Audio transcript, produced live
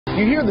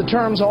You hear the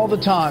terms all the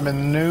time in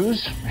the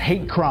news: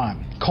 hate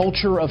crime,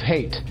 culture of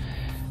hate.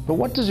 But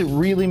what does it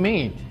really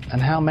mean?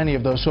 And how many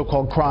of those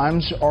so-called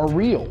crimes are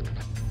real?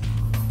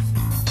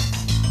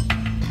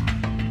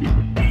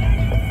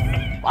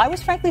 I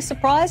was frankly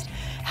surprised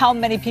how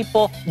many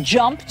people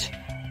jumped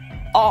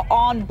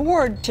on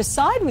board to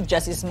side with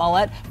Jussie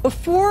Smollett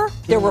before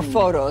there were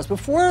photos,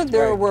 before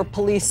there were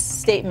police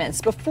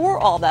statements, before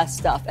all that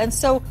stuff. And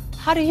so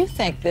how do you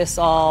think this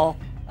all,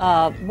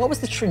 what was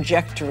the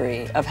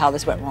trajectory of how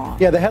this went wrong?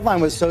 Yeah, the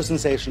headline was so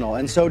sensational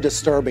and so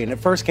disturbing. It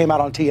first came out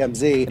on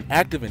TMZ. An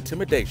act of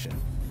intimidation.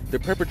 The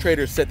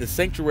perpetrators set the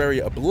sanctuary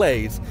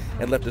ablaze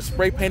and left a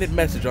spray-painted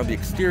message on the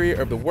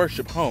exterior of the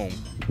worship home: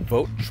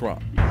 Vote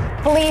Trump.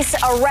 Police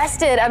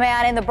arrested a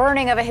man in the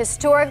burning of a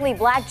historically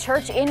black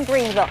church in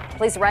Greenville.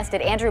 Police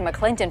arrested Andrew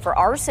McClinton for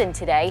arson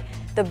today.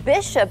 The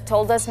bishop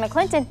told us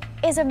McClinton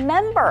is a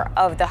member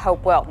of the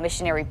Hopewell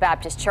Missionary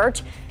Baptist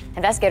Church.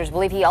 Investigators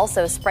believe he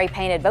also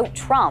spray-painted Vote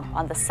Trump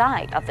on the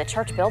side of the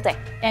church building.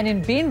 And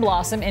in Bean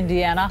Blossom,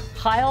 Indiana,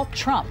 Heil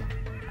Trump,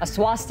 a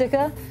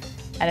swastika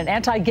and an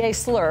anti-gay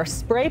slur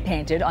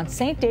spray-painted on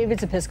St.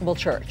 David's Episcopal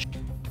Church.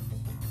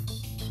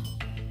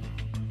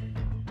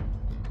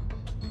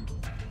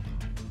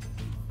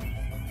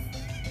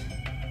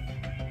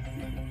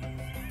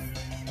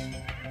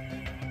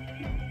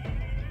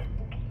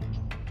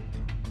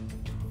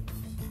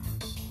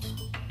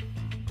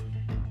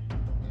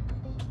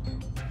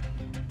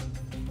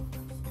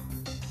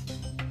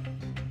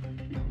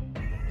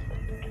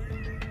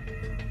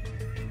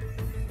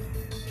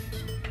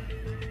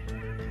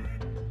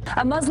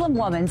 A Muslim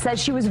woman says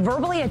she was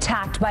verbally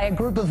attacked by a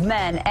group of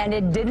men, and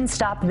it didn't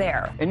stop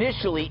there.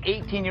 Initially,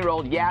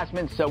 18-year-old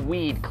Yasmin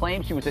Saweed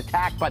claimed she was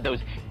attacked by those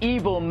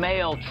evil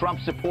male Trump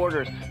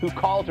supporters who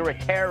called her a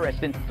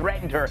terrorist and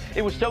threatened her.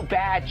 It was so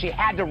bad she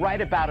had to write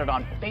about it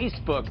on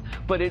Facebook,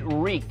 but it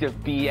reeked of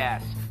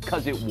BS,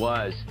 because it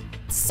was.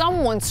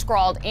 Someone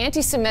scrawled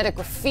anti-Semitic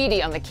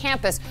graffiti on the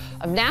campus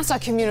of Nassau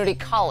Community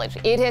College.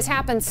 It has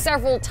happened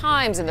several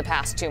times in the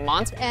past 2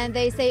 months. And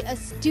they say a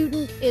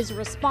student is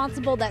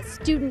responsible. That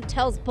student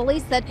tells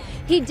police that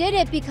he did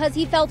it because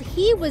he felt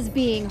he was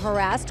being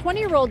harassed.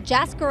 20-year-old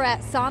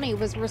Jaskarat Sani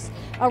was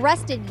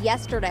arrested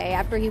yesterday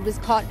after he was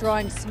caught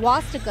drawing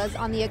swastikas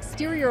on the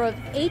exterior of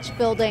H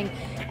building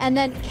and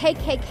then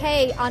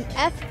KKK on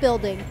F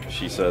building.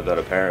 She said that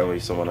apparently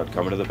someone had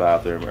come into the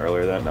bathroom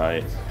earlier that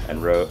night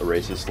and wrote a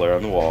racist slur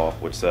on the wall,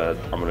 which said,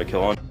 "I'm going to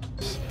kill on,"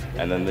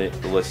 and then they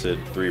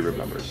listed 3 room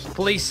members.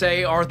 Police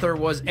say Arthur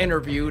was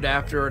interviewed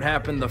after it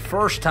happened the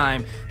first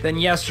time. Then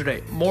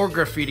yesterday, more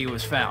graffiti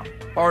was found.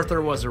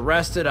 Arthur was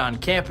arrested on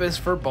campus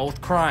for both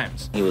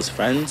crimes. He was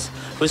friends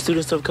with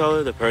students of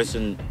color. The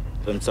person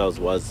themselves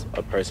was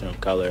a person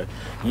of color,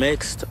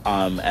 mixed,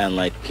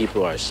 and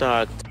people are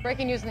shocked.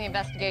 Breaking news in the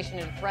investigation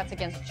into threats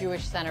against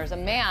Jewish centers. A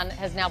man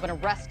has now been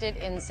arrested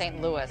in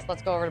St. Louis.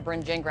 Let's go over to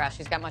Bryn Gingras.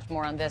 She's got much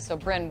more on this. So,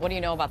 Bryn, what do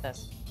you know about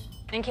this?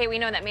 And Kate, we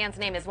know that man's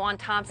name is Juan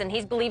Thompson.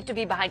 He's believed to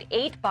be behind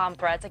 8 bomb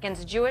threats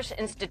against Jewish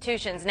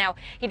institutions. Now,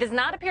 he does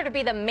not appear to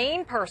be the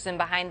main person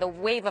behind the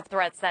wave of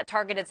threats that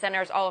targeted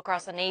centers all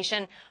across the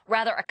nation.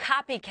 Rather, a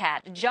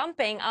copycat,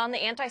 jumping on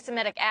the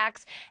anti-Semitic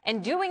acts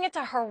and doing it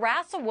to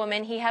harass a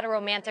woman he had a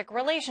romantic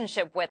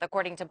relationship with,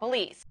 according to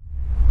police.